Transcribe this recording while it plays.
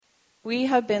We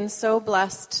have been so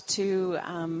blessed to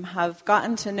have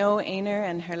gotten to know Einer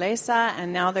and Herlesa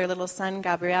and now their little son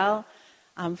Gabriel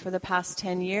for the past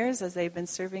 10 years as they've been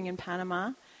serving in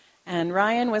Panama. And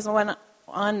Ryan was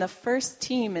on the first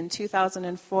team in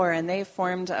 2004, and they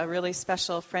formed a really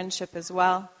special friendship as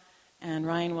well. And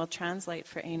Ryan will translate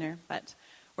for Einer. But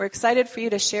we're excited for you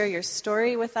to share your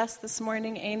story with us this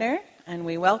morning, Einer. And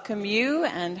we welcome you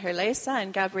and Herlesa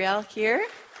and Gabriel here.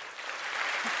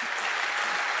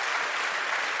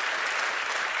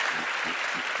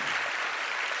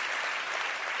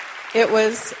 It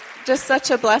was just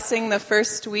such a blessing the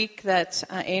first week that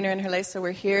Einer and Herlesa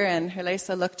were here, and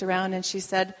Herlesa looked around and she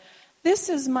said, "This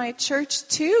is my church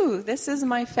too. This is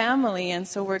my family." And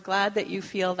so we're glad that you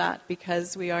feel that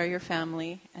because we are your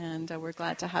family, and we're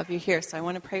glad to have you here. So I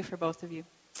want to pray for both of you.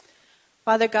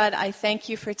 Father God, I thank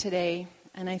you for today,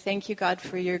 and I thank you, God,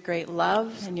 for your great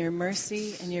love and your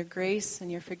mercy and your grace and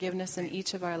your forgiveness in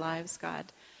each of our lives,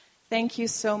 God. Thank you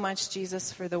so much,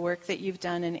 Jesus, for the work that you've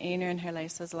done in Einer and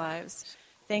Herlesa's lives.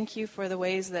 Thank you for the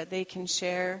ways that they can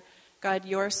share, God,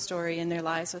 your story in their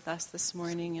lives with us this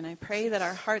morning. And I pray that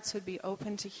our hearts would be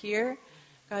open to hear,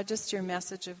 God, just your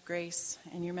message of grace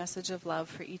and your message of love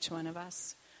for each one of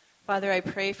us. Father, I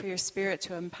pray for your Spirit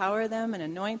to empower them and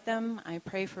anoint them. I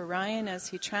pray for Ryan as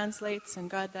he translates, and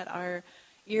God, that our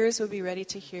ears would be ready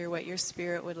to hear what your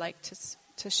Spirit would like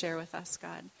to share with us,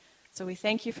 God. So we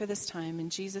thank you for this time. In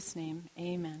Jesus' name,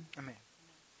 amen. Amen.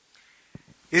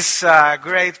 It's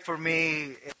great for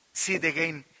me to see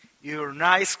again your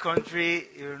nice country,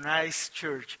 your nice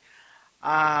church.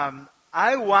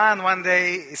 I want one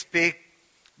day speak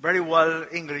very well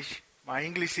English. My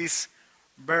English is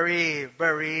very,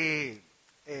 very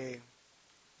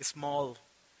small.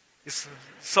 It's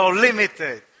so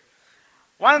limited.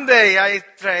 One day I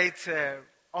tried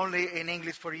only in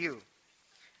English for you.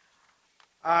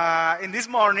 In this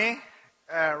morning,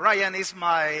 Ryan is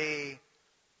my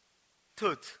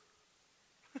tooth.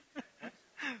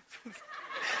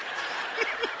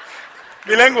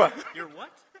 Mi lengua. Your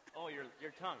what? Oh, your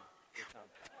tongue. Your tongue.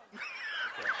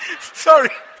 Okay. Sorry.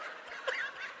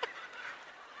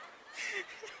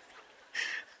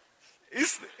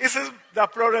 Is the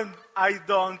problem? I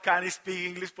can't speak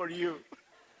English for you.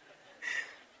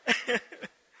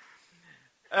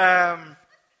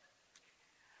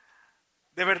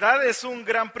 De verdad es un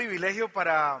gran privilegio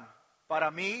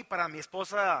para mí y para mi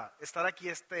esposa estar aquí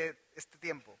este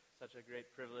tiempo. Such a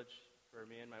great privilege for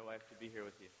me and my wife to be here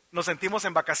with you. Nos sentimos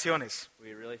en vacaciones.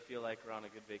 We really feel like we're on a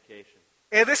good vacation.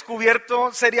 He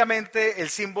descubierto seriamente el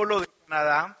símbolo de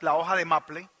Canadá, la hoja de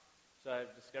maple. So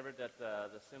I've discovered that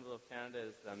the symbol of Canada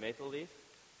is the maple leaf.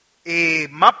 Y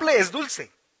maple es dulce.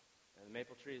 And the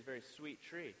maple tree is a very sweet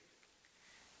tree.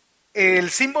 El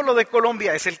símbolo de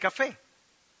Colombia es el café.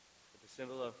 But the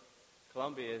symbol of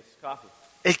Colombia is coffee.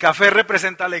 El café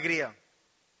representa alegría.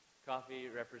 Coffee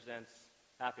represents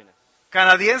happiness.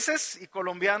 Canadienses y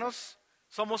colombianos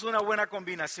somos una buena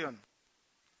combinación,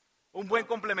 un buen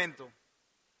complemento.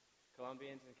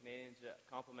 Colombians and Canadians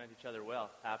complement each other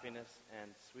well. Happiness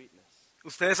and sweetness.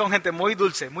 Ustedes son gente muy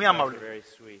dulce, muy amable. Very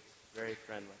sweet, very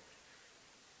friendly.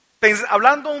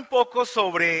 Hablando un poco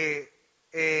sobre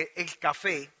el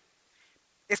café,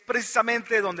 es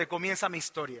precisamente donde comienza mi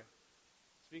historia.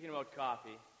 Speaking about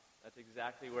coffee, that's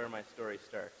exactly where my story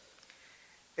starts.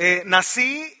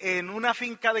 Nací en una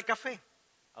finca de café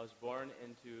I was born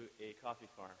into a coffee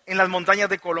farm en las montañas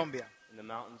de Colombia. in the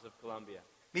mountains of Colombia.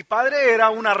 Mi padre era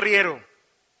un arriero,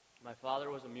 My father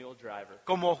was a mule driver,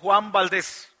 como Juan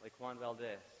Valdés, like Juan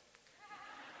Valdez.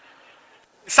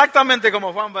 exactamente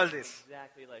como Juan Valdés.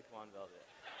 Exactly like Juan Valdez.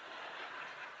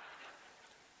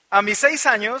 A mis 6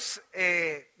 años,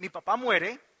 mi papá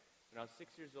muere When I was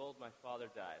 6 years old, my father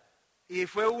died. y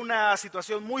fue una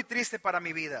situación muy triste para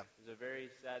mi vida. It was a very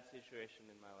sad situation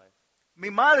in my life. Mi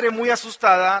madre, muy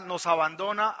asustada, nos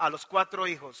abandona a los 4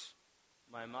 hijos.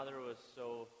 My mother was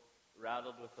so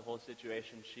rattled with the whole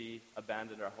situation, she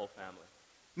abandoned our whole family.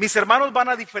 Mis hermanos van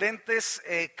a diferentes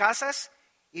casas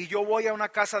y yo voy a una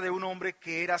casa de un hombre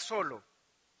que era solo.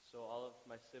 So all of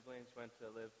my siblings went to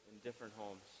live in different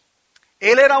homes.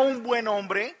 Él era un buen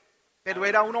hombre, pero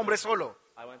era un hombre solo.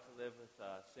 I went to live with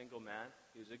a single man.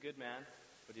 He was a good man,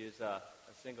 but he was a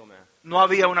single man. No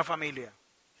había una familia.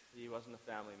 He wasn't a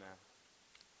family man.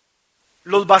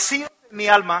 Los vacíos de mi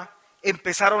alma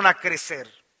empezaron a crecer.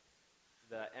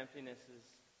 The emptinesses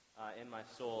in my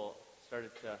soul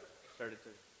started to.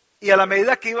 Y a la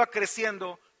medida que iba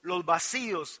creciendo, los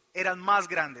vacíos eran más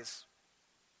grandes.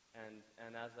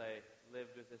 And as I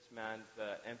lived with this man,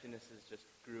 the emptinesses just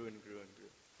grew and grew and grew.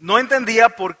 No entendía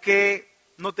por qué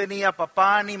no tenía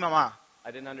papá ni mamá.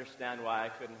 I didn't understand why I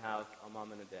couldn't have a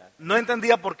mom and a dad. No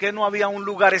entendía por qué no había un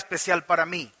lugar especial para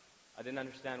mí. I didn't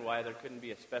understand why there couldn't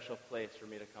be a special place for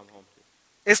me to come home to.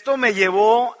 Esto me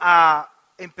llevó a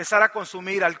empezar a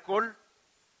consumir alcohol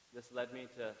This led me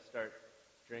to start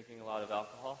drinking a lot of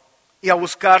alcohol y a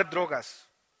buscar drogas.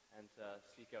 and to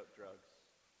seek out drugs.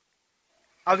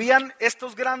 Habían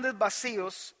estos grandes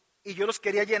vacíos y yo los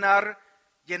quería llenar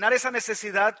esa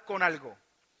necesidad con algo.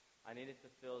 I needed to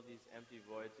fill these empty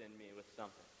voids in me with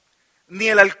something. Ni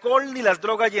el alcohol ni las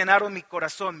drogas llenaron mi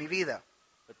corazón, mi vida.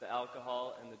 But the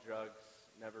alcohol and the drugs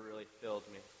never really filled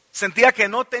me. Sentía que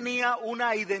no tenía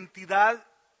una identidad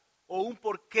o un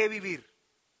por qué vivir.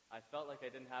 I felt like I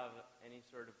didn't have any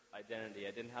sort of identity.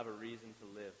 I didn't have a reason to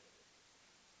live.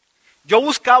 Yo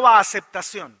buscaba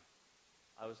aceptación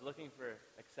I was looking for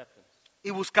acceptance,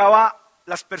 y buscaba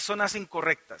las personas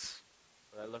incorrectas,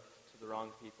 but I looked to the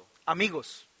wrong people,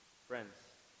 amigos. friends.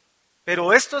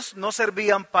 Pero estos no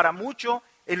servían para mucho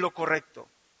en lo correcto.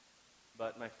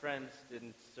 But my friends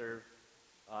didn't serve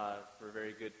for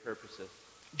very good purposes.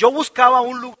 Yo buscaba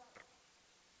un lugar,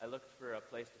 I looked for a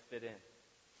place to fit in.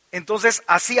 entonces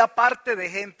hacía parte de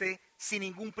gente sin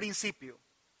ningún principio.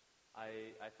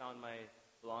 I found my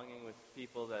belonging with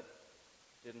people that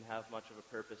didn't have much of a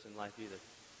purpose in life either.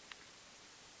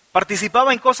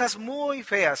 Participaba en cosas muy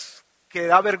feas que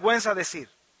da vergüenza decir.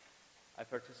 I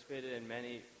participated in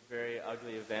many very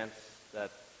ugly events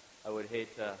that I would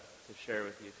hate to share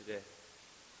with you today.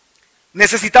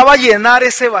 Necesitaba llenar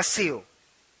ese vacío,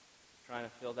 Trying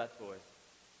to fill that void,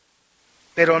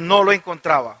 pero no lo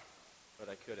encontraba. but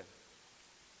I couldn't.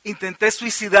 Intenté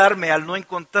suicidarme al no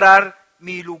encontrar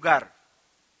mi lugar.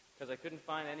 Because I couldn't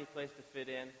find any place to fit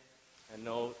in and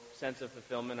no sense of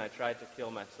fulfillment, I tried to kill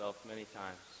myself many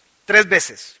times. 3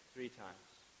 veces. 3 times.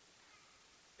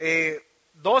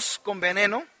 2 con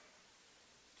veneno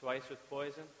Twice with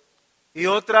poison y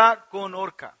otra con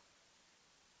horca.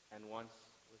 and once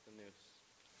with a noose.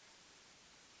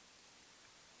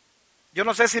 Yo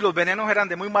no sé si los venenos eran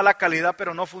de muy mala calidad,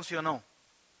 pero no funcionó.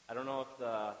 I don't know if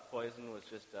the poison was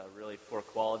just really poor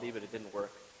quality, but it didn't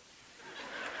work.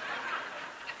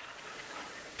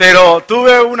 Pero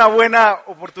tuve una buena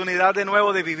oportunidad de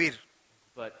nuevo de vivir.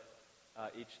 But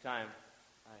each time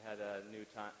I had a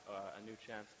new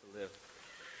chance to live.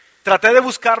 Traté de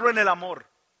buscarlo en el amor,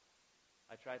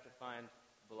 I tried to find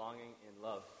belonging in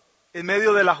love, en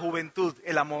medio de la juventud,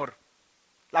 el amor,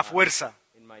 la fuerza,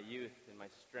 in my youth, in my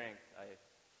strength.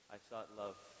 I sought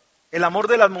love. el amor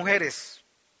de las mujeres,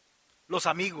 los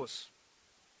amigos.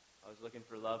 I was looking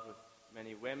for love with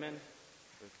many women,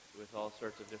 with all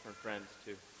sorts of different friends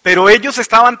too. Pero ellos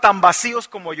estaban tan vacíos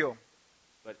como yo.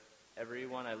 But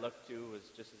everyone I looked to was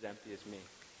just as empty as me.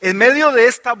 En medio de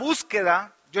esta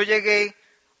búsqueda, yo llegué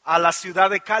a la ciudad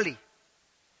de Cali.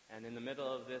 And in the middle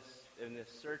of this, in this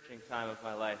searching time of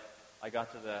my life, I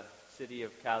got to the city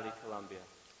of Cali, Colombia.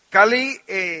 Cali,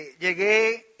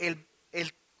 llegué el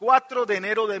 4 de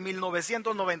enero de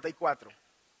 1994.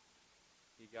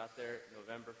 He got there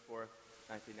November 4th,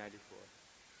 1994.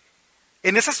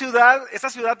 En esa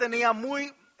ciudad tenía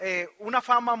una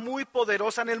fama muy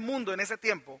poderosa en el mundo en ese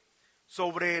tiempo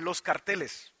sobre los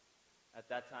carteles. At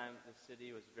that time, the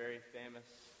city was very famous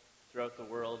throughout the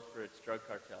world for its drug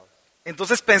cartels.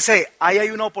 Entonces pensé, ahí hay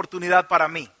una oportunidad para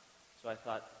mí. So I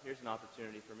thought, here's an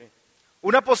opportunity for me.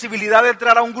 Una posibilidad de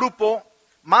entrar a un grupo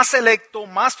más selecto,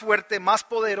 más fuerte, más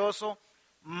poderoso,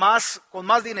 con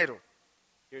más dinero.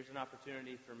 Here's an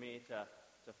opportunity for me to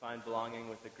find belonging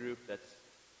with a group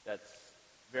that's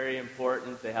very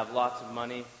important. They have lots of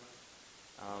money.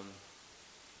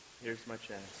 Here's my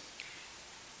chance.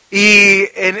 Y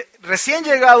recién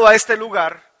llegado a este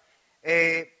lugar,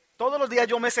 todos los días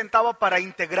yo me sentaba para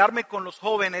integrarme con los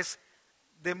jóvenes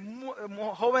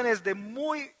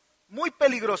muy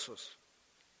peligrosos.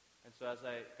 And so as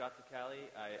I got to Cali,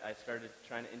 I started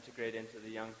trying to integrate into the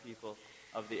young people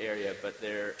of the area, but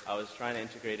I was trying to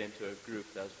integrate into a group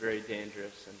that was very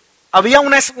dangerous. And Había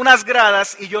unas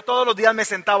gradas y yo todos los días me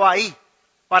sentaba ahí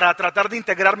para tratar de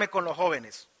integrarme con los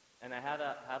jóvenes. I had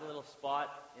a little spot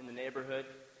in the neighborhood,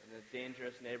 in a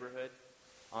dangerous neighborhood,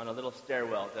 on a little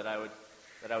stairwell that I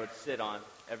would sit on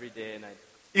every day and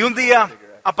Y un día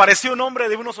apareció un hombre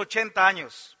de unos 80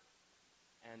 años.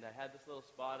 And I had this little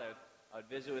spot. I would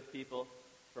visit with people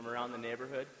from around the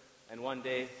neighborhood. And one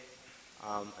day,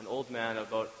 an old man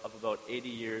of about 80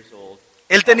 years old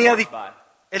Él tenía walked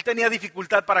by.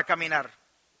 dificultad para caminar.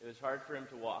 It was hard for him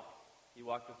to walk. He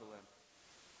walked with a limp.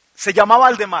 Se llamaba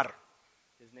Aldemar.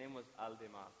 His name was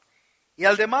Aldemar. Y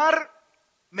Aldemar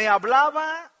me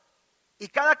hablaba y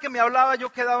cada que me hablaba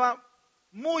yo quedaba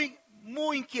muy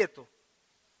inquieto.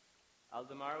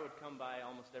 Aldemar would come by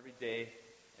almost every day,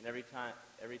 and every time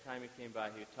he came by,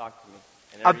 he would talk to me,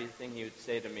 and Ab- everything he would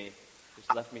say to me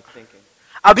just left me thinking.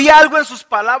 Había algo en sus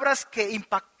palabras que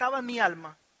impactaba mi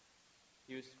alma.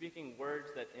 He was speaking words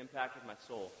that impacted my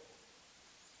soul.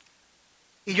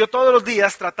 Y yo todos los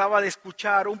días trataba de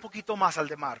escuchar un poquito más al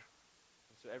Aldemar.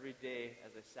 And so every day,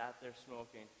 as I sat there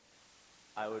smoking,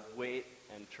 I would wait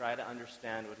and try to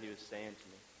understand what he was saying to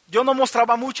me. Yo no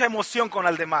mostraba mucha emoción con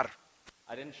Aldemar.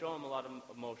 I didn't show him a lot of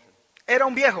emotion. Era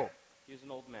un viejo, He was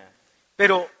an old man.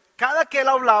 pero cada que él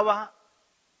hablaba,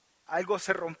 algo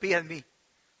se rompía en mí.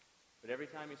 But every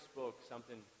time he spoke,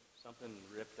 something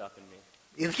ripped up in me.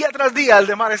 Y día tras día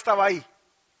Aldemar estaba ahí.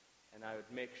 And I would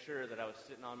make sure that I was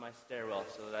sitting on my stairwell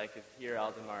so that I could hear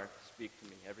Aldemar speak to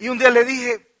me every Y un day. día le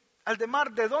dije,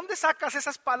 Aldemar, ¿de dónde sacas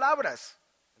esas palabras?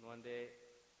 And one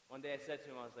day I said to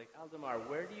him, I was like, Aldemar,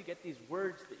 where do you get these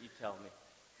words that you tell me?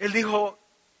 Él dijo,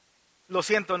 lo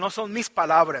siento, no son mis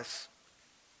palabras,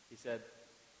 He said,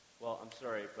 well, I'm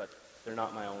sorry, but they're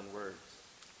not my own words.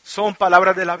 son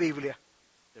palabras de la Biblia.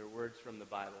 They're words from the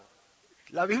Bible.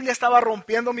 La Biblia estaba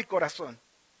rompiendo mi corazón.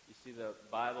 You see, the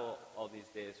Bible all these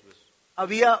days was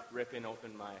Había ripping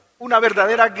open my... una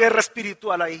verdadera guerra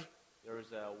espiritual ahí. There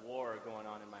was a war going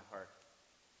on in my heart.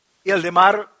 Y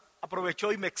Aldemar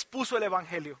aprovechó y me expuso el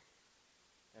Evangelio.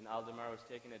 And Aldemar was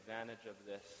taking advantage of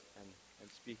this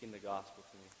and speaking the gospel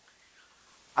to me.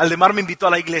 Aldemar me invitó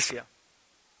a la iglesia.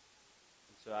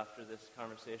 And so after this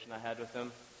conversation I had with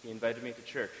him, he invited me to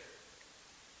church.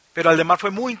 Pero Aldemar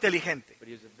fue muy inteligente. But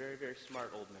he was a very, very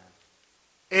smart old man.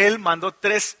 Él mandó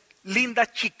 3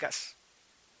 lindas chicas.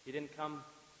 He didn't come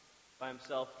by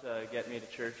himself to get me to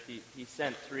church. He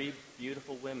sent 3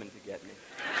 beautiful women to get me.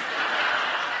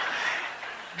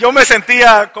 Yo me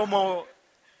sentía como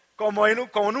con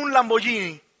un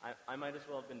Lamborghini. I might as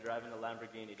well have been driving a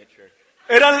Lamborghini to church.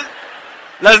 Eran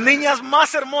las niñas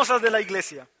más hermosas de la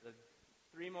iglesia. The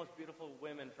 3 most beautiful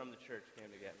women from the church came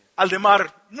to get me.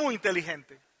 Aldemar, muy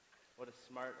inteligente. What a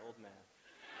smart old man.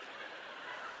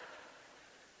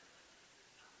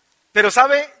 Pero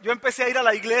sabe, yo empecé a ir a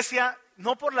la iglesia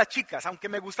no por las chicas, aunque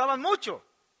me gustaban mucho.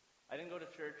 I didn't go to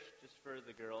church just for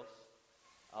the girls,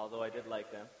 although I did like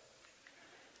them.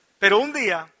 Pero un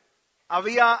día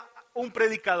había un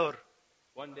predicador.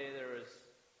 One day there was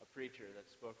a preacher that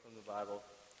spoke from the Bible,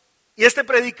 Y este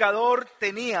predicador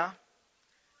tenía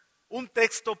un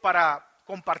texto para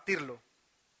compartirlo.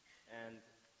 and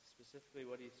specifically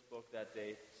what he spoke that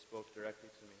day spoke directly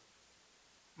to me.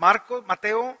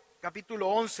 Mateo capítulo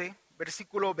 11,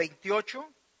 versículo 28,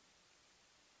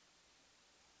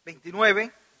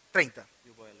 29, 30.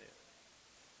 Yo voy a leer.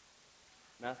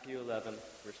 Matthew 11,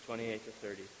 verse 28 to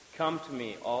 30. Come to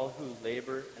me, all who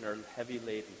labor and are heavy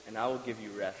laden, and I will give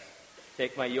you rest.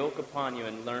 Take my yoke upon you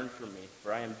and learn from me,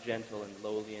 for I am gentle and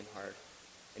lowly in heart,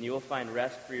 and you will find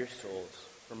rest for your souls,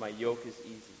 for my yoke is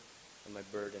easy and my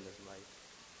burden is light.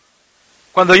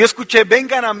 Cuando yo escuché,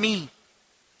 vengan a mí,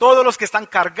 todos los que están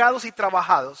cargados y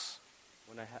trabajados,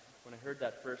 When I heard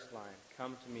that first line,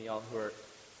 come to me, all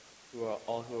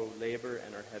who labor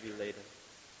and are heavy laden,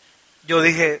 yo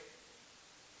dije,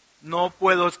 no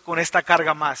puedo con esta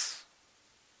carga más.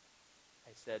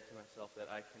 I said to myself that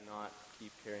I cannot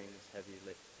keep carrying this heavy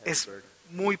Es burden.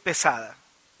 muy pesada.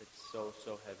 It's so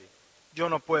heavy. Yo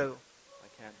no puedo.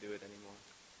 I can't do it anymore.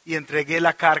 Y entregué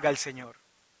la carga al Señor.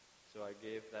 So I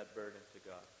gave that burden to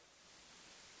God.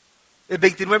 El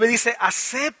 29 dice,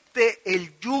 acepte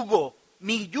el yugo,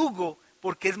 mi yugo,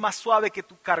 porque es más suave que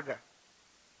tu carga.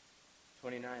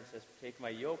 29 says, take my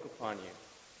yoke upon you,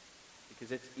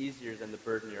 because it's easier than the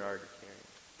burden you're already carrying.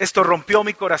 Esto rompió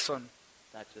mi corazón.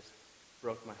 That just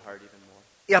broke my heart even more.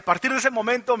 Y a partir de ese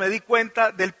momento me di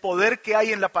cuenta del poder que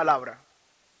hay en la palabra.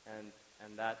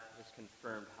 And that just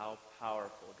confirmed how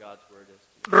powerful God's word is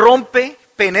to Rompe,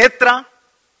 penetra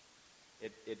you.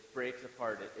 It breaks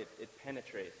apart, it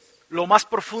penetrates. lo más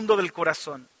profundo del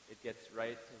corazón. It gets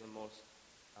right to the most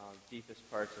deepest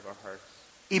parts of our hearts,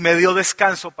 Y me dio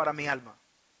descanso para mi alma.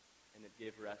 and it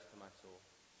gave rest to my soul.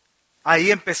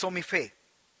 Ahí empezó mi fe.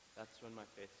 That's when my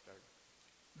faith started.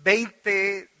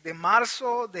 20 de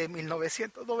marzo de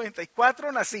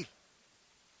 1994 nací.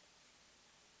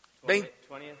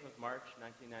 20th of March,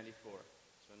 1994.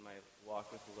 That's when my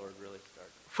walk with the Lord really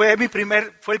started. Fue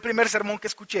el primer sermón que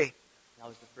escuché That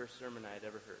was the first sermon I had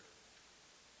ever heard.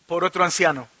 por otro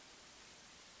anciano.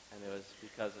 And it was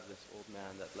because of this old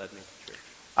man that led me to church.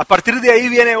 A partir de ahí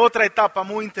viene otra etapa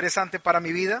muy interesante para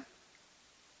mi vida.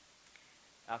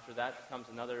 After that comes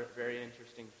another very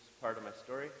interesting part of my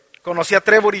story. Conocí a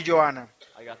Trevor y Joanna.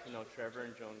 I got to know Trevor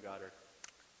and Joan Goddard.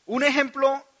 Un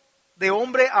ejemplo de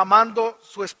hombre amando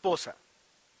su esposa.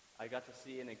 I got to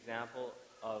see an example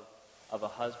of a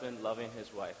husband loving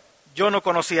his wife. Yo no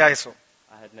conocía eso.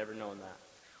 I had never known that.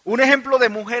 Un ejemplo de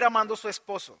mujer amando a su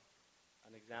esposo.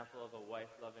 An example of a wife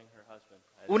loving her husband.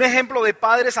 Un ejemplo de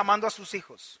padres amando a sus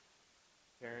hijos.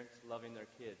 Parents loving their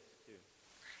kids too.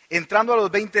 Entrando a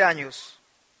los 20 años,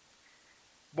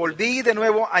 volví de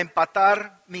nuevo a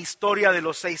empatar mi historia de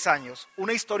los 6 años.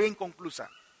 Una historia inconclusa.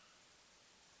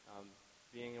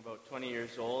 Being about 20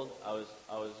 years old, I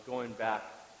was going back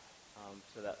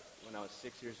to that when I was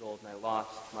 6 years old and I lost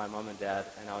my mom and dad,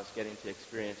 and I was getting to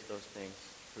experience those things.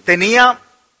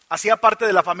 Hacía parte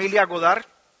de la familia Godard.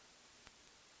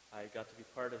 I got to be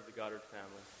part of the Goddard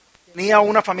family. Tenía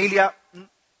una familia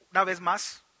una vez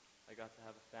más. I got to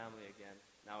have a family again,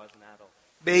 now as an adult.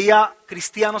 Veía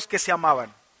cristianos que se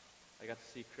amaban. I got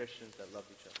to see Christians that loved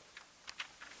each other.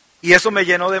 Y eso me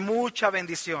llenó de mucha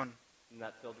bendición. And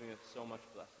that filled me with so much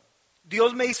blessing.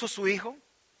 Dios me hizo su hijo.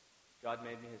 God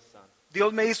made me his son.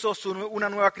 Dios me hizo una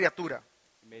nueva criatura.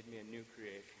 He made me a new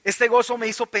creation. Este gozo me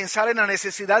hizo pensar en la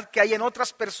necesidad que hay en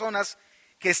otras personas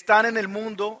que están en el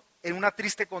mundo en una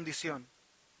triste condición.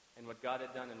 And what God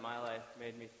had done in my life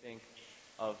made me think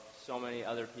of so many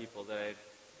other people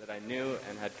that I knew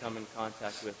and had come in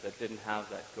contact with that didn't have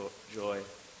that joy,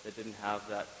 that didn't have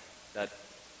that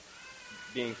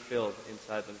being filled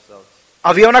inside themselves.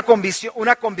 Había una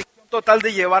convicción total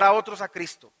de llevar a otros a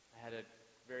Cristo. I had a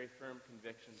very firm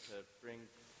conviction to bring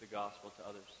the gospel to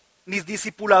others. Mis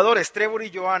discipuladores, Trevor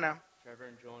y Johanna, Trevor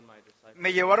and Joan, my disciples,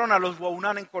 me llevaron a los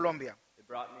Waunan en Colombia. they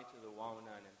brought me to the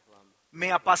Waunan in Colombia.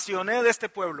 Me apasioné de este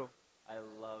pueblo. I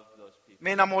loved those people.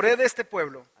 Me enamoré de este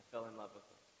pueblo. I fell in love with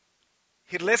them.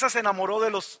 Girlesa se enamoró de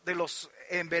los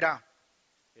Emberá.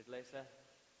 Idlesa,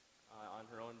 on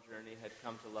her own journey, had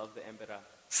come to love the Embera.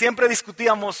 Siempre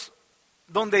discutíamos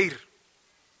dónde ir.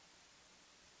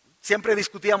 Siempre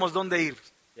discutíamos dónde ir.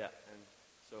 Yeah, and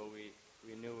so we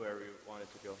knew where we wanted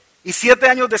to go. Y 7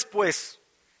 años después,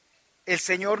 el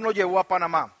Señor nos llevó a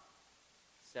Panamá.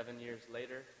 7 years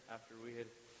later, after we had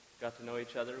got to know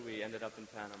each other, we ended up in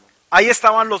Panama. Ahí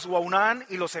estaban los Waunan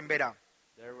y los Emberá.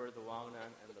 There were the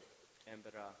Waunan and the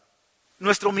Embera.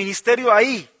 Nuestro ministerio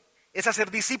ahí es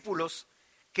hacer discípulos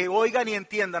que oigan y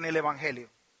entiendan el Evangelio.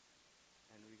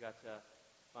 And we got to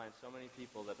find so many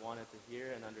people that wanted to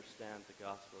hear and understand the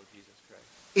gospel of Jesus Christ.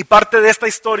 Y parte de esta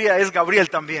historia es Gabriel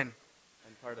también.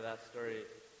 And part of that story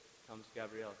comes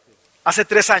Gabriel too. Hace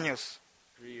 3 años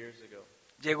 3 years ago,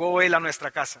 llegó él a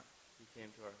nuestra casa, he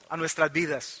came to our house, a nuestras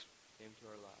vidas. came to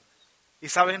our lives. Y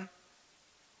saben,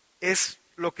 es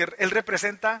lo que él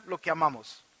representa, lo que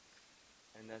amamos.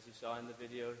 And as you saw in the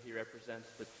video, he represents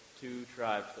the two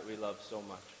tribes that we love so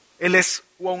much. Él es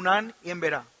Waunan y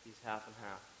Emberá. He's half and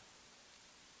half.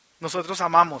 Nosotros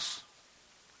amamos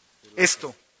We love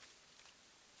esto.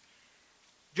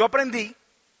 Yo aprendí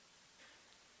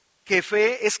que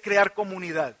fe es crear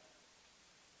comunidad.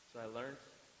 So I learned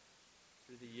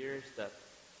through the years that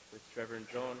with Trevor and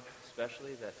Joan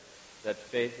especially that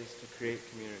faith is to create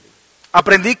community.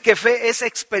 Aprendí que fe es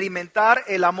experimentar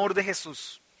el amor de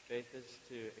Jesús. Faith is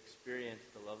to experience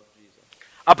the love of Jesus.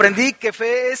 Aprendí que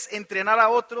fe es entrenar a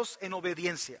otros en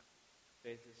obediencia.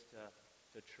 Faith is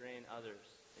to train others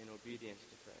in obedience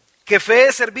to Christ. Que fe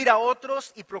es servir a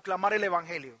otros y proclamar el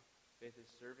Evangelio. Faith is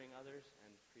serving others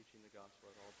and preaching the gospel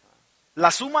at all times.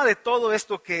 La suma de todo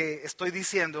esto que estoy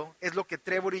diciendo es lo que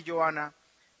Trevor y Johanna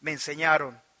me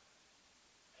enseñaron.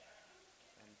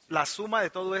 La suma de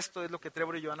todo esto es lo que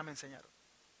Trevor y Johanna me enseñaron.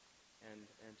 And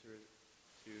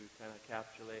to kind of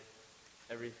encapsulate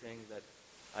everything that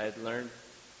I had learned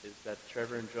is that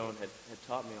Trevor and Joan had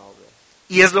taught me all this.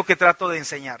 Y es lo que trato de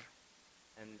enseñar.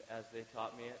 And as they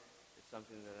taught me it, it's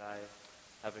something that I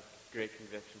have a great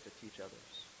conviction to teach others.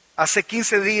 Hace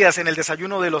 15 días en el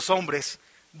desayuno de los hombres,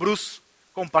 Bruce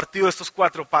compartió estos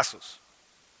 4 pasos.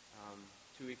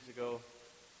 2 weeks ago,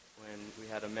 when we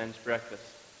had a men's breakfast,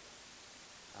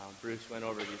 Bruce went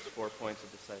over these 4 points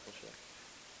of discipleship.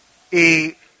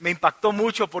 Y me impactó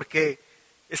mucho porque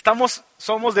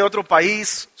somos de otro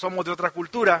país, somos de otra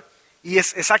cultura, y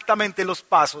es exactamente los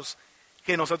pasos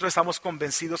que nosotros estamos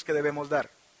convencidos que debemos dar.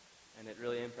 And it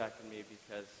really impacted me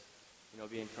because,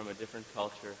 being from a different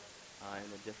culture,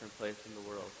 in a different place in the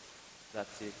world,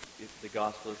 that's the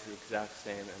gospel is the exact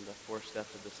same, and the 4 steps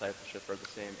of discipleship are the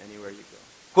same anywhere you go.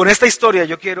 Con esta historia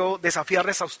yo quiero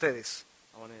desafiarles a ustedes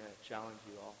I want to challenge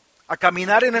you all a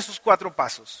caminar en esos 4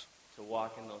 pasos, to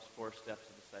walk in those 4 steps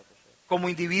of discipleship como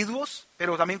individuos,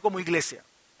 pero también como iglesia.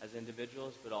 as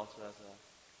individuals, but also as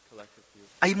a collective group.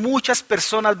 Hay muchas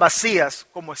personas vacías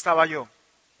como estaba yo.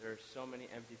 There are so many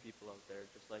empty people out there,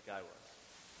 just like I was.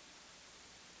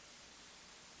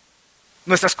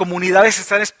 Nuestras comunidades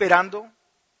están esperando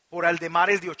por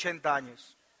Aldemares de 80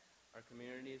 años. Our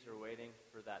communities are waiting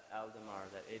for that Aldemar,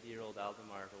 that 80-year-old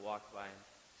Aldemar, to walk by and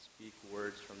speak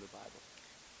words from the Bible.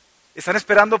 Están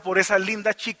esperando por esas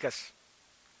lindas chicas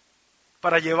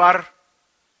para llevar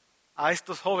a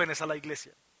estos jóvenes a la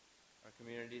iglesia. Our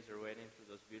communities are waiting for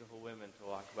those beautiful women to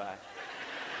walk by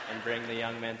and bring the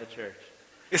young men to church.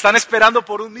 Están esperando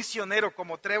por un misionero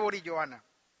como Trevor y Joanna,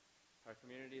 Our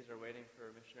communities are waiting for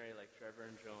a missionary like Trevor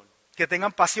and Joan que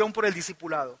tengan pasión por el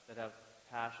discipulado that have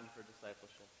passion for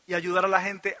discipleship, y ayudar a la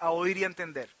gente a oír y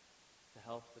entender. to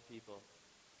help the people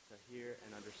to hear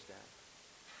and understand.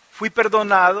 Fui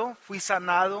perdonado, fui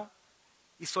sanado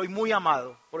y soy muy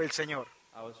amado por el Señor.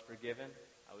 I was forgiven,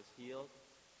 I was healed,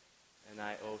 and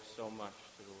I owe so much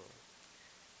to the Lord.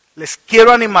 Les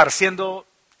quiero animar, siendo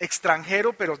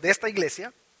extranjero, pero de esta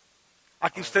iglesia, a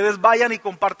que ustedes vayan y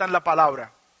compartan la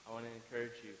palabra. I want to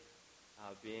encourage you,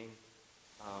 being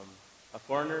a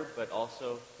foreigner, but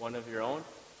also one of your own,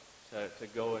 to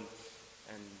go and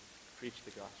preach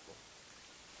the gospel.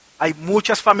 Hay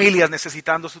muchas familias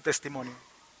necesitando su testimonio.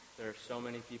 There are so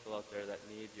many people out there that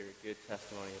need your good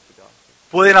testimony of the gospel.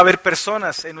 Pueden haber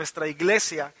personas en nuestra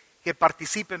iglesia que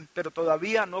participen, pero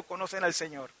todavía no conocen al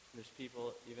Señor. There's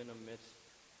people even amidst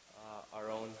our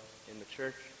own in the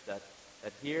church that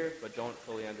hear but don't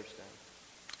fully understand.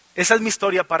 Esa es mi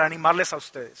historia para animarles a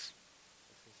ustedes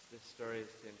This story is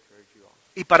to encourage you all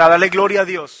y para darle gloria a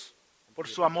Dios por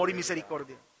su amor y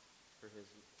misericordia. for His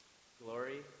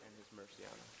glory and His mercy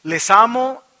on us. Les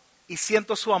amo y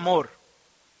siento su amor.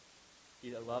 He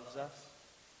loves us,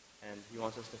 and He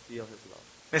wants us to feel His love.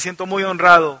 Me siento muy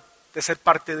honrado de ser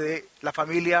parte de la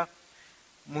familia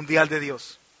mundial de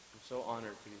Dios. I'm so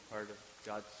honored to be part of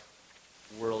God's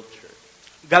world church.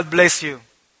 God bless you.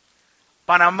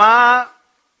 Panamá,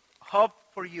 hope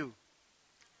for you.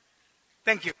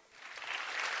 Thank you.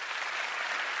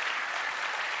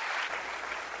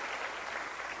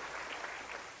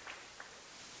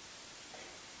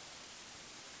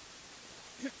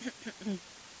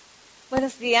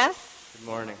 Buenos días. Good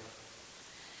morning.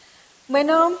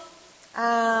 Bueno,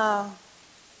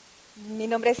 mi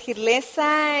nombre es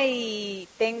Girlesa y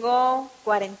tengo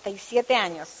 47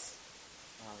 años.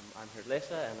 I'm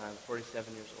Hirlesa, and I'm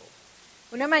 47 years old.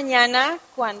 Una mañana,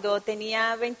 cuando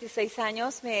tenía 26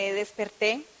 años, me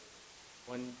desperté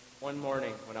One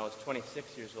morning, when I was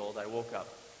 26 years old, I woke up.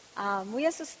 muy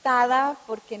asustada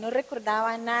porque no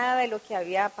recordaba nada de lo que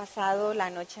había pasado la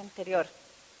noche anterior.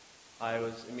 I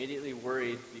was immediately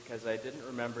worried because I didn't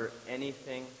remember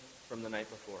anything from the night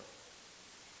before.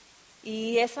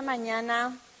 Y esa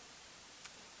mañana,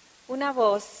 una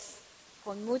voz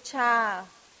con mucha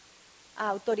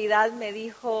autoridad me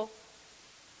dijo,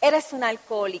 eres una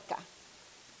alcohólica.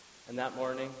 And that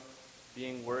morning,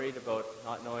 being worried about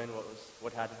not knowing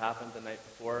what had happened the night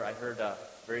before, I heard a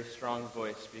very strong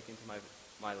voice speaking to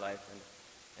my life,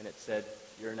 and it said,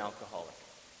 "You're an alcoholic,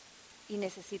 Y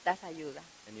necesitas ayuda.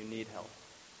 and you need help."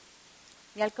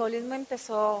 Mi alcoholismo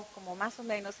empezó como más o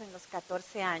menos en los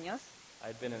 14 años.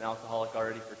 I'd been an alcoholic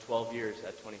already for 12 years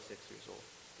at 26 years old.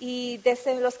 Y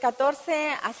desde los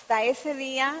 14 hasta ese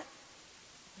día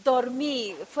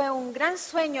dormí. Fue un gran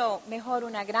sueño, mejor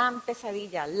una gran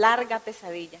pesadilla, larga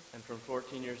pesadilla. And from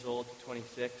 14 years old to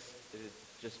 26, it had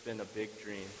just been a big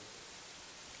dream.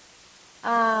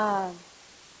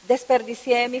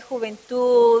 Desperdicié mi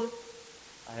juventud,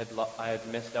 I had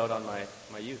missed out on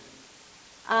my youth.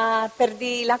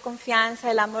 perdí la confianza,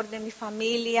 el amor de mi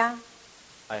familia.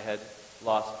 I had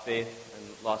lost faith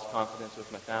and lost confidence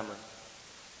with my family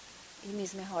Y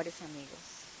mis mejores amigos.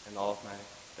 and all of my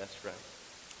best friends.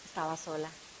 Estaba sola.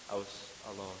 I was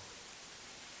alone.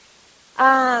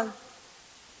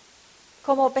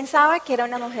 Como pensaba que era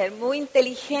una mujer muy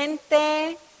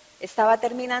inteligente, estaba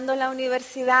terminando la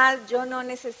universidad, yo no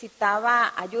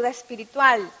necesitaba ayuda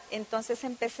espiritual, entonces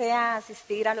empecé a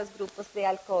asistir a los grupos de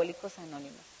alcohólicos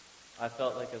anónimos. I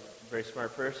felt like a very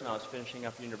smart person. I was finishing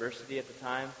up university at the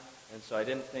time, and so I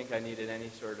didn't think I needed any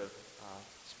sort of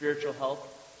spiritual help,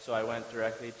 so I went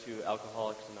directly to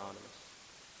Alcoholics Anonymous.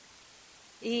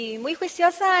 Y muy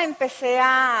juiciosa empecé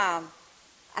a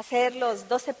hacer los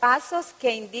 12 pasos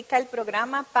que indica el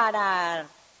programa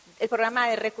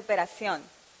de recuperación.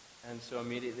 And so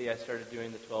immediately I started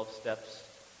doing the 12 steps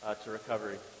to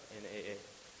recovery in AA.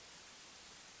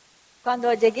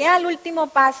 Cuando llegué al último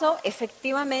paso,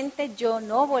 efectivamente yo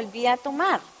no volví a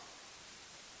tomar.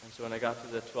 And so when I got to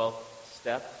the 12th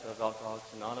step of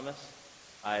Alcoholics Anonymous,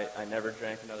 I never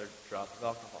drank another drop of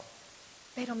alcohol.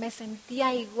 Pero me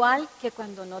sentía igual que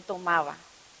cuando no tomaba.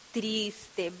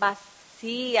 Triste,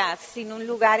 vacía, sin un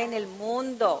lugar en el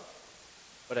mundo.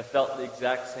 But I felt the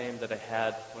exact same that I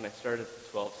had when I started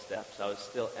the 12 steps. I was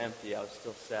still empty. I was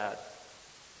still sad.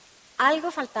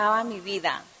 Algo faltaba a mi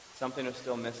vida. Something was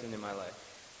still missing in my life.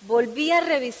 Volví a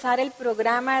revisar el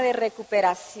programa de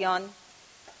recuperación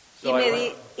y So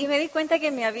me di cuenta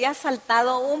que me había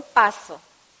saltado un paso.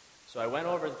 I went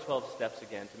over the 12 steps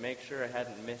again to make sure I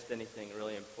hadn't missed anything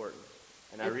really important.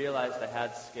 And I realized I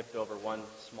had skipped over one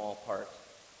small part.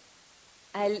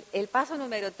 El paso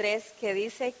número 3 que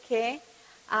dice que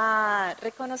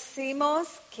reconocimos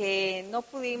que no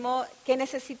pudimos, que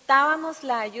necesitábamos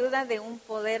la ayuda de un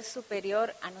poder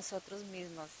superior a nosotros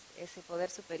mismos. Ese poder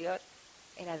superior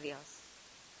era Dios.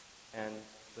 And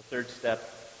the third step,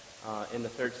 in the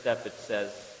third step it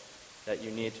says that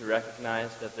you need to recognize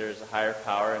that there is a higher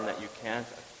power and that you can't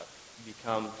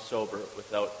become sober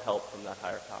without help from that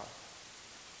higher power.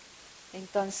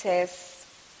 Entonces,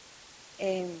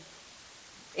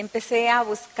 empecé a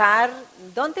buscar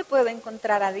dónde puedo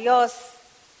encontrar a Dios.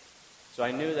 So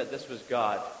I knew that this was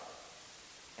God,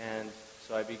 and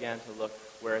so I began to look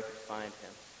where I could find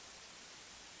him.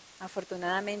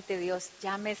 Afortunadamente Dios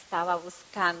ya me estaba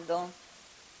buscando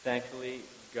Thankfully,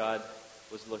 God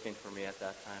was looking for me at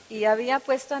that time. y había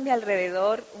puesto a mi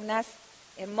alrededor unas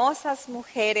hermosas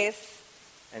mujeres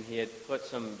And he had put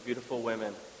some beautiful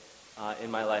women in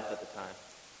my life at the time.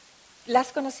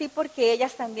 Las conocí porque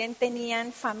ellas también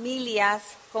tenían familias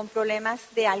con problemas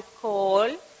de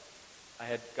alcohol I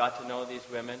had got to know these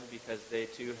women because they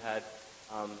too had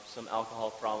some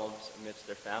alcohol problems amidst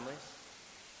their families.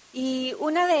 y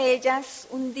una de ellas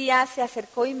un día se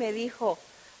acercó y me dijo,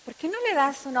 ¿por qué no le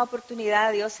das una oportunidad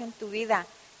a Dios en tu vida?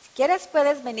 Si quieres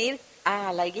puedes venir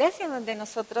a la iglesia donde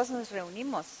nosotros nos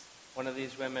reunimos. One of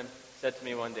these women said to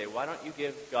me one day, why don't you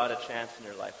give God a chance in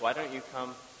your life? Why don't you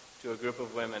come to a group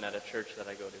of women at a church that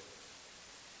I go to?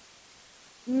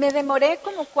 Me demoré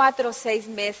como 4 o 6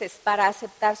 meses para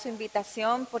aceptar su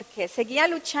invitación porque seguía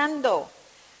luchando.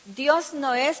 Dios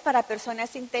no es para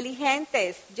personas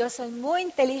inteligentes. Yo soy muy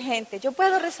inteligente. Yo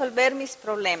puedo resolver mis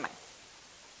problemas.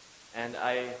 And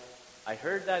I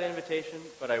heard that invitation,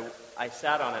 but I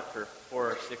sat on it for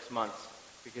 4 or 6 months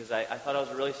because I thought I was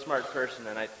a really smart person,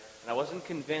 and I wasn't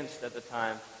convinced at the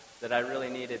time that I really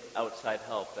needed outside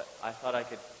help, that I thought I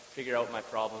could figure out my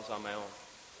problems on my own.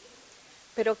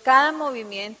 Pero cada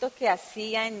movimiento que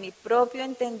hacía en mi propio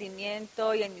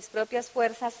entendimiento y en mis propias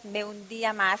fuerzas me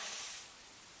hundía más.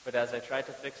 But as I tried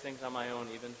to fix things on my own,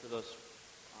 even for those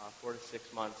 4 to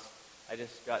 6 months, I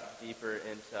just got deeper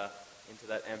into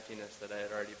that emptiness that I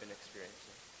had already been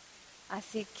experiencing.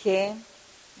 Así que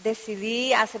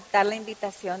decidí aceptar la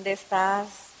invitación de estas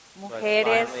mujeres.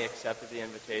 So I finally accepted the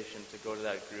invitation to go to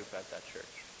that group at that church.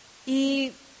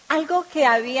 Y algo que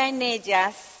había en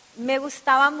ellas me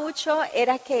gustaba mucho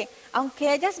era que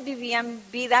aunque ellas vivían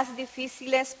vidas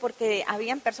difíciles porque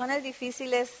habían personas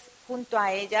difíciles junto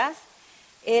a ellas,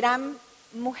 eran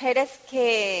mujeres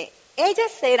que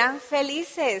ellas eran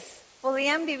felices,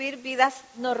 podían vivir vidas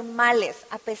normales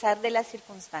a pesar de las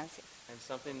circunstancias. And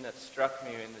something that struck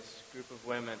me in this group of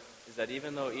women is that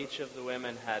even though each of the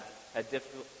women had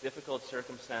difficult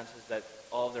circumstances that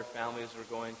all of their families were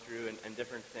going through and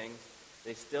different things,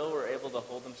 they still were able to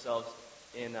hold themselves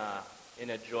in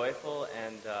a joyful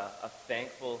and a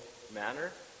thankful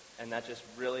manner, and that just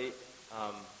really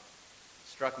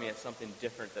struck me as something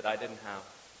different that I didn't have.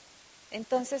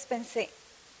 Entonces pensé,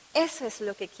 eso es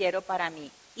lo que quiero para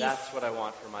mí. That's what I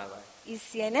want for my life. Y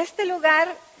si en este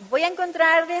lugar voy a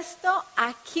encontrar esto,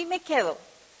 aquí me quedo.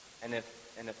 And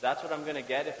if that's what I'm going to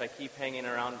get, if I keep hanging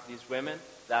around these women,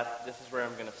 this is where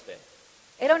I'm going to stay.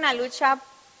 Era una lucha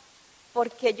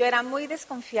porque yo era muy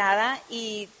desconfiada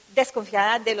y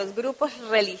desconfiada de los grupos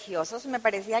religiosos. Me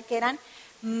parecía que eran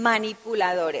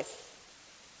manipuladores.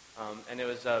 And it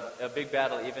was a big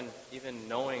battle, even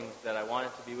knowing that I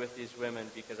wanted to be with these women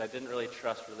because I didn't really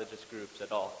trust religious groups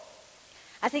at all.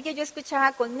 Así que yo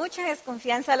escuchaba con mucha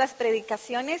desconfianza las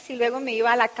predicaciones y luego me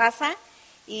iba a la casa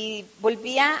y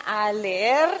volvía a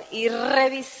leer y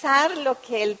revisar lo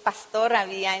que el pastor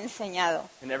había enseñado.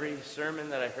 In every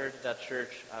sermon that I heard at that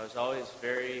church, I was always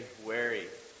very wary,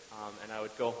 and I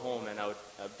would go home and I would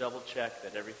double check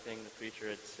that everything the preacher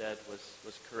had said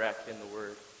was correct in the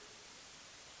Word.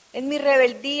 En mi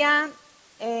rebeldía,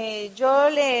 yo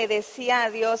le decía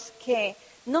a Dios que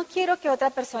no quiero que otra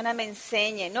persona me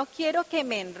enseñe, no quiero que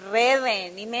me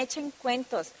enreden ni me echen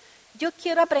cuentos. Yo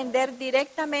quiero aprender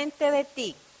directamente de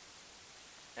ti.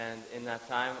 And in that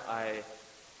time, I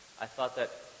thought that,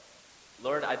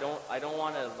 Lord, I don't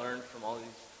want to learn from all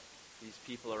these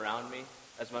people around me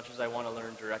as much as I want to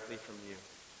learn directly from you.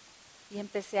 Y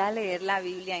empecé a leer la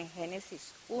Biblia en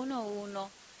Génesis 1:1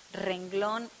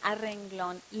 renglón a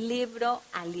renglón, libro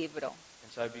a libro.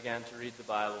 And so I began to read the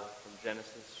Bible from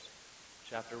Genesis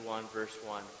chapter 1, verse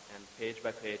 1, and page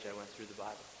by page I went through the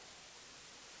Bible.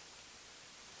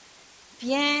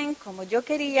 Bien, como yo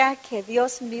quería que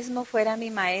Dios mismo fuera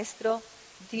mi maestro,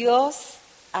 Dios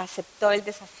aceptó el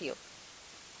desafío.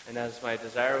 And as my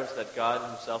desire was that God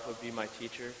himself would be my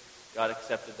teacher, God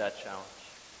accepted that challenge.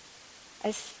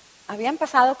 Habían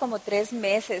pasado como 3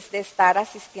 meses de estar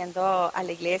asistiendo a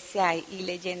la iglesia y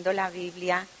leyendo la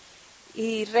Biblia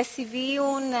y recibí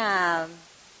un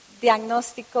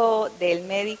diagnóstico del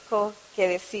médico que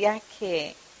decía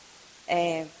que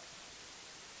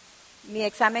mi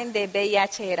examen de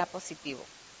VIH era positivo.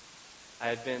 I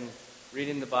had been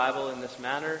reading the Bible in this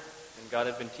manner, and God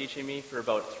had been teaching me for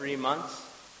about 3 months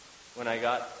when I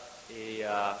got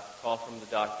a call from the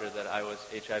doctor that I was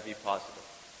HIV positive.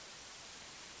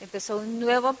 Empezó un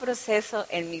nuevo proceso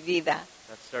en mi vida.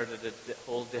 That started a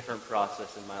whole different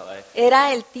process in my life.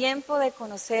 Era el tiempo de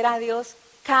conocer a Dios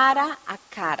cara a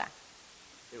cara.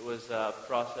 It was a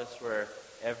process where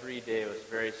every day was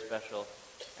very special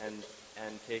and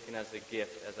taken as a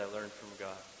gift as I learned from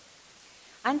God.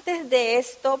 Antes de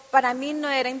esto, para mí no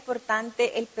era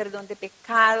importante el perdón de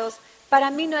pecados,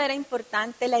 para mí no era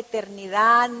importante la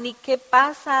eternidad, ni qué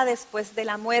pasa después de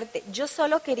la muerte. Yo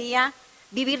solo quería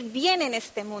vivir bien en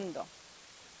este mundo.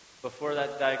 Before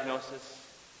that diagnosis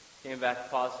came back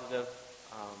positive,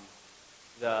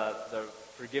 the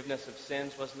forgiveness of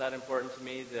sins wasn't that important to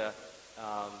me. The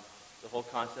whole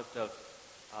concept of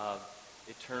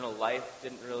eternal life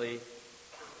didn't really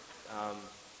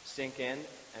sink in.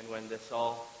 And when this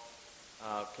all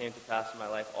came to pass in my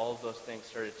life, all of those things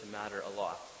started to matter a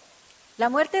lot. La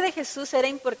muerte de Jesús era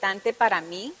importante para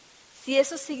mí si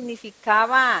eso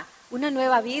significaba una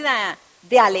nueva vida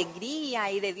de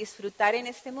alegría y de disfrutar en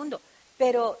este mundo,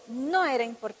 pero no era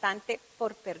importante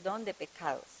por perdón de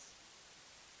pecados.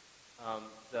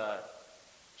 The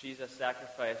Jesus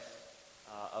sacrifice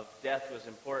of death was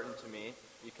important to me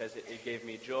because it gave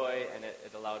me joy and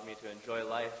it allowed me to enjoy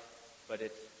life, but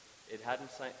it hadn't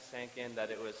sank in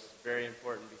that it was very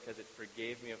important because it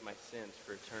forgave me of my sins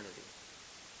for eternity.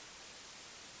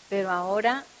 Pero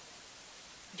ahora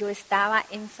yo estaba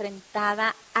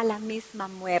enfrentada a la misma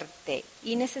muerte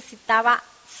y necesitaba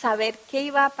saber qué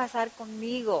iba a pasar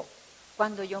conmigo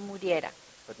cuando yo muriera.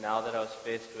 But now that I was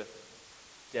faced with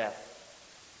death,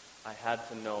 I had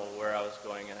to know where I was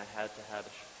going and I had to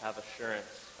have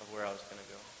assurance of where I was going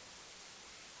to go.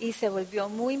 Y se volvió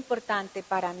muy importante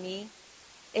para mí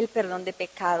el perdón de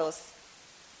pecados.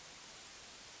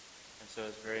 And so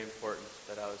it's very important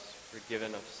that I was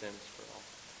forgiven of sins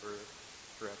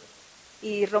forever.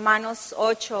 Y Romanos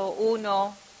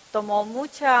 8:1 tomó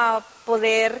mucho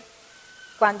poder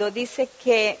cuando dice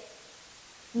que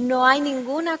no hay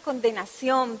ninguna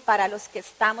condenación para los que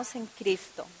estamos en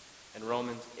Cristo. And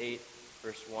Romans 8,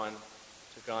 verse 1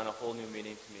 took on a whole new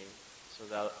meaning to me.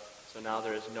 So now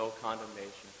there is no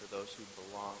condemnation for those who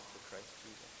belong to Christ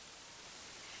Jesus.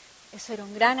 Eso era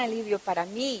un gran alivio para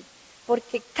mí,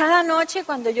 porque cada noche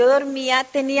cuando yo dormía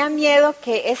tenía miedo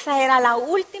que esa era la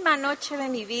última noche de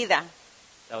mi vida.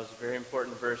 That was a very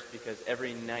important verse because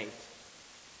every night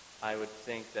I would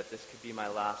think that this could be my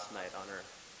last night on earth.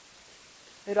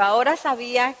 Pero ahora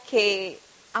sabía que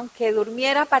aunque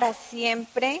durmiera para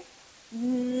siempre,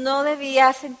 no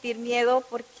debía sentir miedo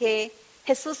porque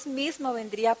Jesús mismo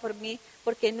vendría por mí,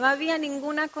 porque no había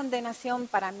ninguna condenación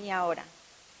para mí ahora.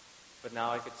 But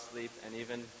now I could sleep and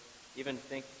even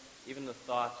the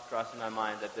thought crossing my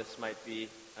mind that this might be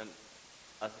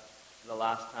the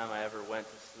last time I ever went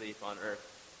to sleep on earth,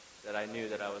 that I knew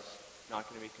that I was not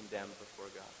going to be condemned before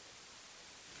God.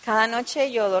 Cada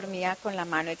noche yo dormía con la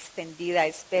mano extendida,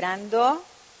 esperando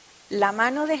la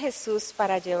mano de Jesús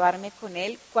para llevarme con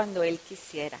Él cuando Él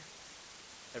quisiera.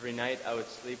 Every night I would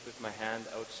sleep with my hand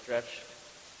outstretched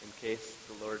in case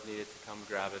the Lord needed to come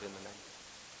grab it in the night.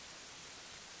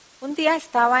 Un día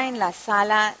estaba en la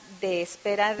sala de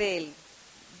espera del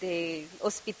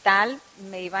hospital,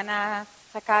 me iban a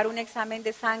sacar un examen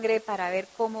de sangre para ver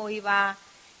cómo iba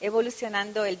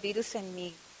evolucionando el virus en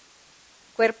mi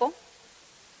cuerpo.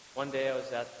 One day I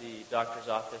was at the doctor's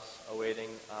office awaiting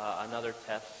another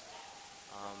test.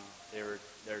 They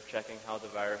were checking how the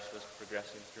virus was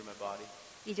progressing through my body.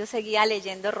 Y yo seguía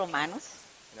leyendo Romanos.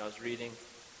 And I was reading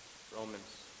Romans.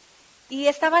 Y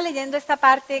estaba leyendo esta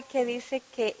parte que dice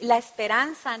que la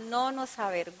esperanza no nos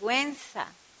avergüenza.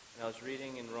 And I was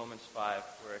reading in Romans 5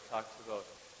 where it talks about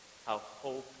how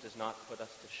hope does not put us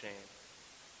to shame.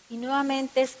 Y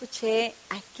nuevamente escuché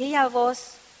aquella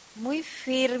voz muy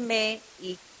firme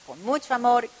y con mucho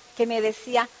amor que me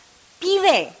decía,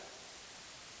 pide.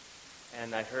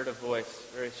 And I heard a voice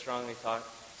very strongly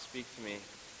speak to me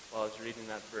while I was reading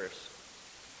that verse.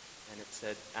 And it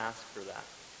said, ask for that.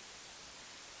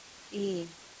 Y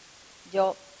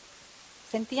yo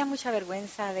sentía mucha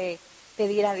vergüenza de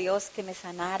pedir a Dios que me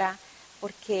sanara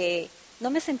porque no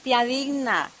me sentía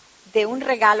digna de un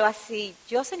regalo así.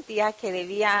 Yo sentía que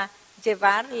debía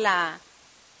llevar la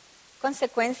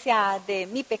consecuencia de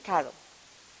mi pecado.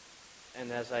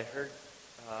 And as I heard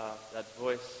that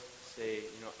voice say,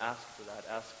 ask for that,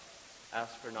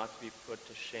 ask for not to be put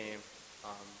to shame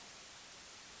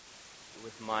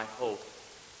with my hope.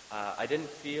 I didn't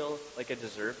feel like I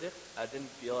deserved it. I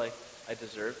didn't feel like I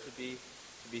deserved to be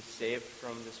saved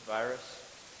from this virus,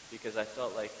 because I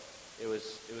felt like it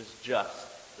was just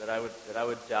that I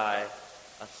would die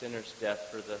a sinner's death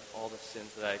for all the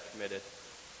sins that I had committed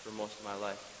for most of my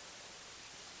life.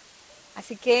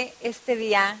 Así que este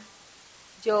día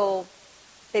yo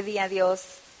pedí a Dios,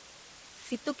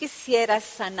 si tú quisieras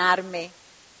sanarme,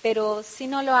 pero si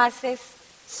no lo haces,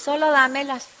 solo dame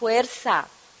la fuerza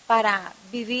para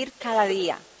vivir cada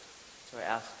día. So I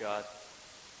asked God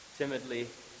timidly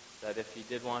that if He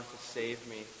did want to save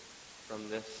me from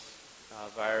this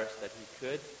virus, that He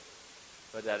could,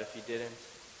 but that if He didn't,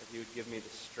 that He would give me the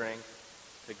strength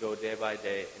to go day by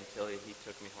day until He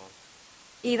took me home.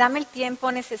 Y dame el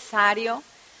tiempo necesario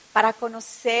para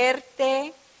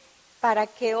conocerte, para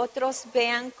que otros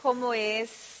vean cómo es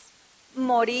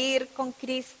morir con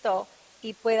Cristo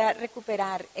y pueda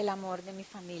recuperar el amor de mi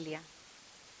familia.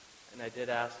 And I did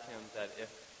ask Him that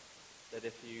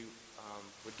if He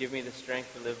would give me the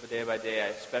strength to live day by day. I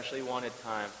especially wanted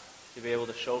time to be able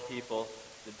to show people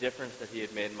the difference that He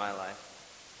had made in my life,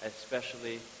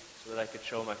 especially so that I could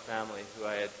show my family, who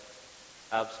I had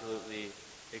absolutely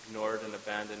ignored and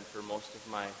abandoned for most of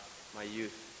my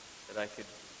youth, that I could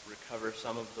recover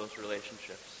some of those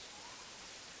relationships.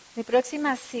 Mi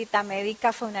próxima cita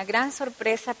médica fue una gran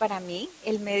sorpresa para mí.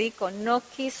 El médico no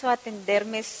quiso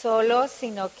atenderme solo,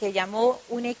 sino que llamó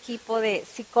un equipo de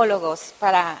psicólogos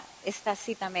para esta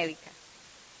cita médica.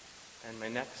 And my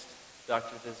next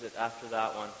doctor visit after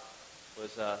that one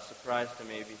was a surprise to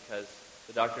me, because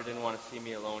the doctor didn't want to see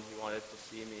me alone. He wanted to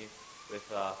see me with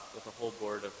a whole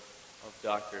board of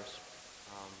doctors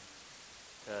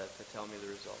to tell me the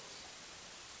results.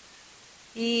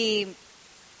 Y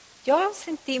yo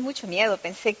sentí mucho miedo.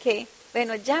 Pensé que,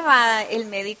 ya va el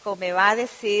médico, me va a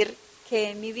decir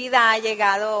que mi vida ha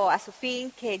llegado a su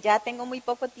fin, que ya tengo muy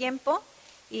poco tiempo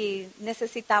y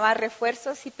necesitaba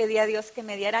refuerzos, y pedí a Dios que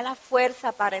me diera la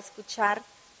fuerza para escuchar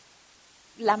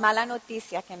la mala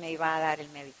noticia que me iba a dar el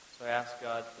médico. So I asked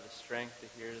God for the strength to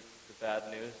hear the bad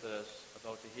news that I was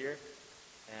about to hear,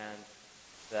 and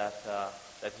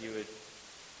that He would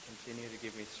continue to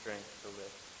give me strength to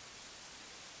live.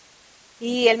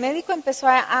 Y el médico empezó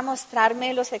a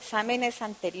mostrarme los exámenes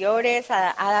anteriores,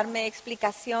 a darme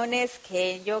explicaciones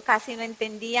que yo casi no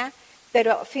entendía,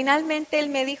 pero finalmente él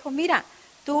me dijo, mira,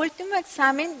 tu último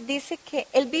examen dice que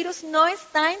el virus no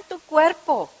está en tu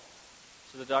cuerpo.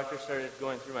 So the doctor started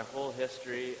going through my whole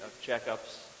history of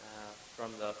checkups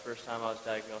from the first time I was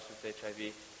diagnosed with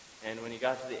HIV, and when he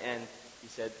got to the end, he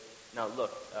said, now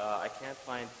look, I can't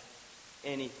find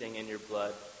anything in your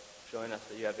blood showing us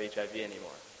that you have HIV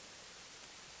anymore.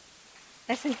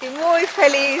 Me sentí muy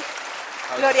feliz.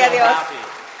 I was Gloria a so Dios. happy.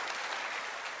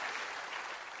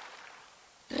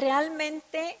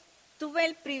 Realmente tuve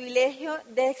el privilegio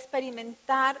de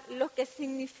experimentar lo que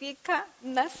significa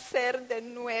nacer de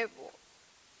nuevo.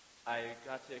 I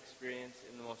got to experience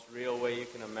in the most real way you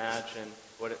can imagine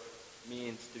what it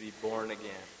means to be born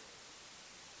again.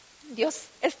 Dios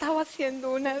estaba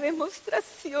haciendo una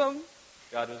demostración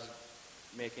God was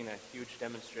making a huge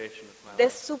demonstration of my de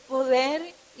life, su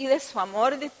poder y de su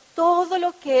amor, de todo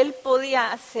lo que Él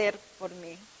podía hacer por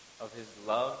mí. of His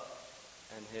love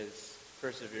and His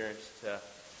perseverance to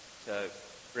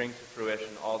bring to fruition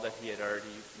all that He had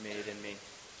already made in me.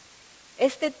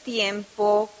 Este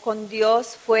tiempo con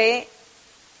Dios fue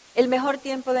el mejor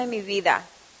tiempo de mi vida.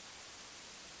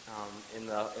 In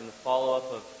the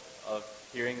follow-up of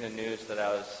hearing the news that I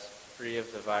was free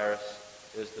of the virus,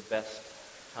 it was the best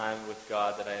time with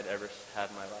God that I had ever had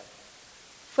in my life.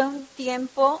 Fue un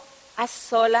tiempo a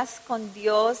solas con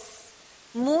Dios,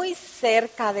 muy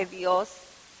cerca de Dios,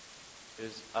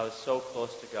 I was so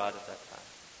close to God at that time.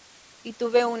 y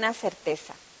tuve una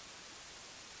certeza,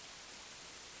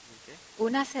 Okay?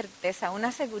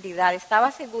 una seguridad.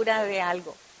 Estaba segura de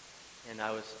algo. And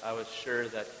I was sure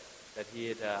that He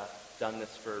had done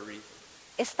this for a reason.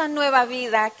 Esta nueva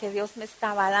vida que Dios me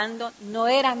estaba dando no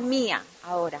era mía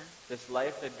ahora. This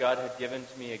life that God had given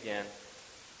to me again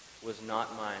was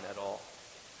not mine at all.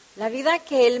 La vida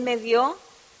que Él me dio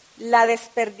la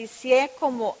desperdicié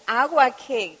como agua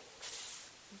que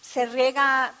se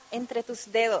riega entre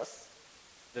tus dedos.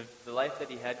 The life that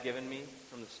he had given me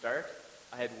from the start,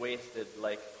 I had wasted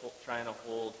like trying to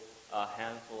hold a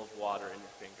handful of water in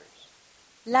your fingers.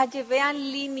 La llevé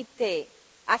al límite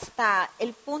hasta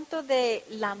el punto de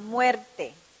la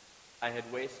muerte. I had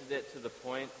wasted it to the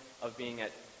point of being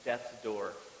at death's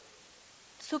door.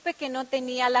 Supe que no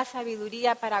tenía la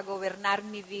sabiduría para gobernar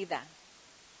mi vida.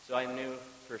 So I knew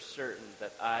for certain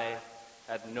that I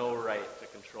had no right to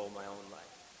control my own life.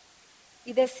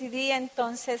 Y decidí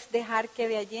entonces dejar que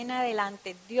de allí en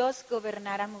adelante Dios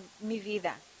gobernara mi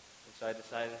vida. And so I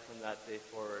decided from that day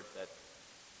forward that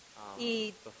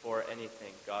Y before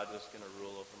anything, God was going to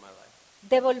rule over my life.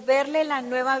 devolverle la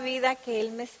nueva vida que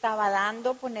Él me estaba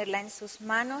dando, ponerla en sus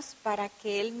manos para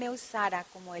que Él me usara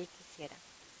como Él quisiera.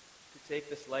 To take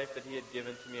this life that he had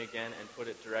given to me again and put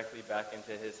it directly back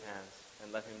into his hands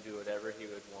and let him do whatever he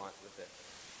would want with it.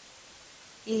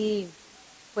 Y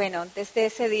bueno, desde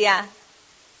ese día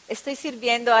estoy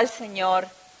sirviendo al Señor.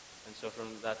 And so from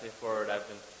that day forward, I've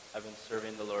been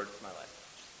serving the Lord with my life.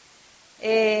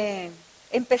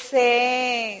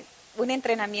 Empecé un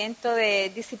entrenamiento de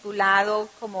discipulado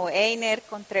como Einer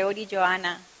con Trevor y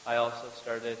Joanna. I also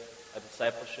started a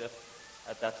discipleship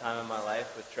at that time in my life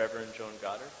with Trevor and Joan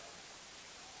Goddard.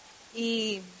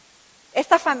 Y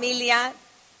esta familia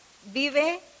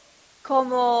vive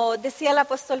como decía el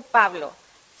apóstol Pablo,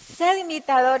 sed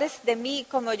imitadores de mí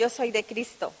como yo soy de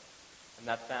Cristo. And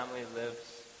that family lives,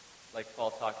 like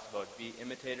Paul talks about, be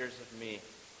imitators of me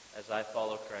as I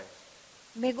follow Christ.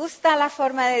 Me gusta la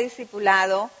forma de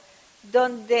discipulado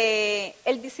donde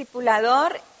el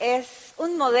discipulador es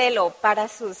un modelo para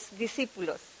sus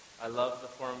discípulos. I love the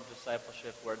form of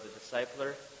discipleship where the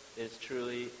discipler is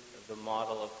truly the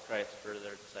model of Christ for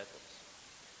their disciples.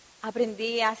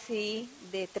 Aprendí así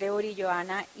de Trevor y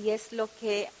Joanna y es lo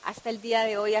que hasta el día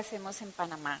de hoy hacemos en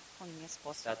Panamá con mi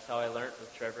esposo. That's how I learned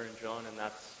with Trevor and Joan, and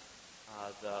that's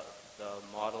the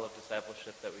model of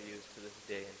discipleship that we use to this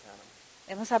day in Panama.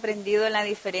 Hemos aprendido la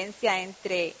diferencia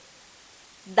entre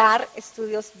dar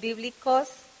estudios bíblicos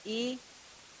y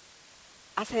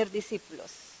hacer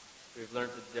discípulos. We've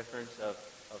learned the difference of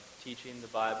teaching the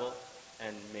Bible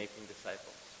and making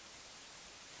disciples.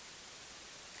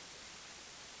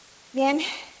 Bien,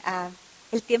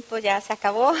 el tiempo ya se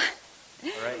acabó. All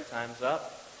right, time's up.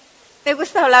 Me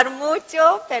gusta hablar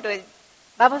mucho, pero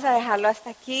vamos a dejarlo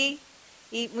hasta aquí.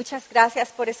 Y muchas gracias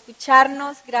por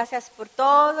escucharnos, gracias por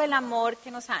todo el amor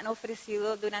que nos han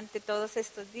ofrecido durante todos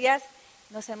estos días.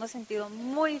 Nos hemos sentido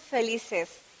muy felices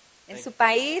en su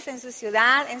país, en su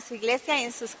ciudad, en su iglesia y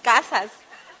en sus casas.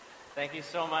 Thank you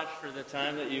so much for the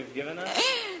time that you've given us.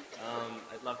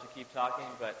 I'd love to keep talking,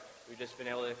 but we've just been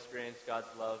able to experience God's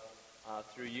love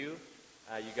through you.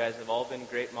 You guys have all been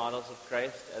great models of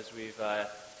Christ as we've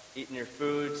eaten your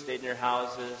food, stayed in your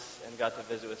houses, and got to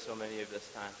visit with so many of this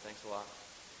time. Thanks a lot.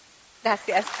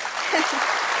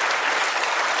 Gracias.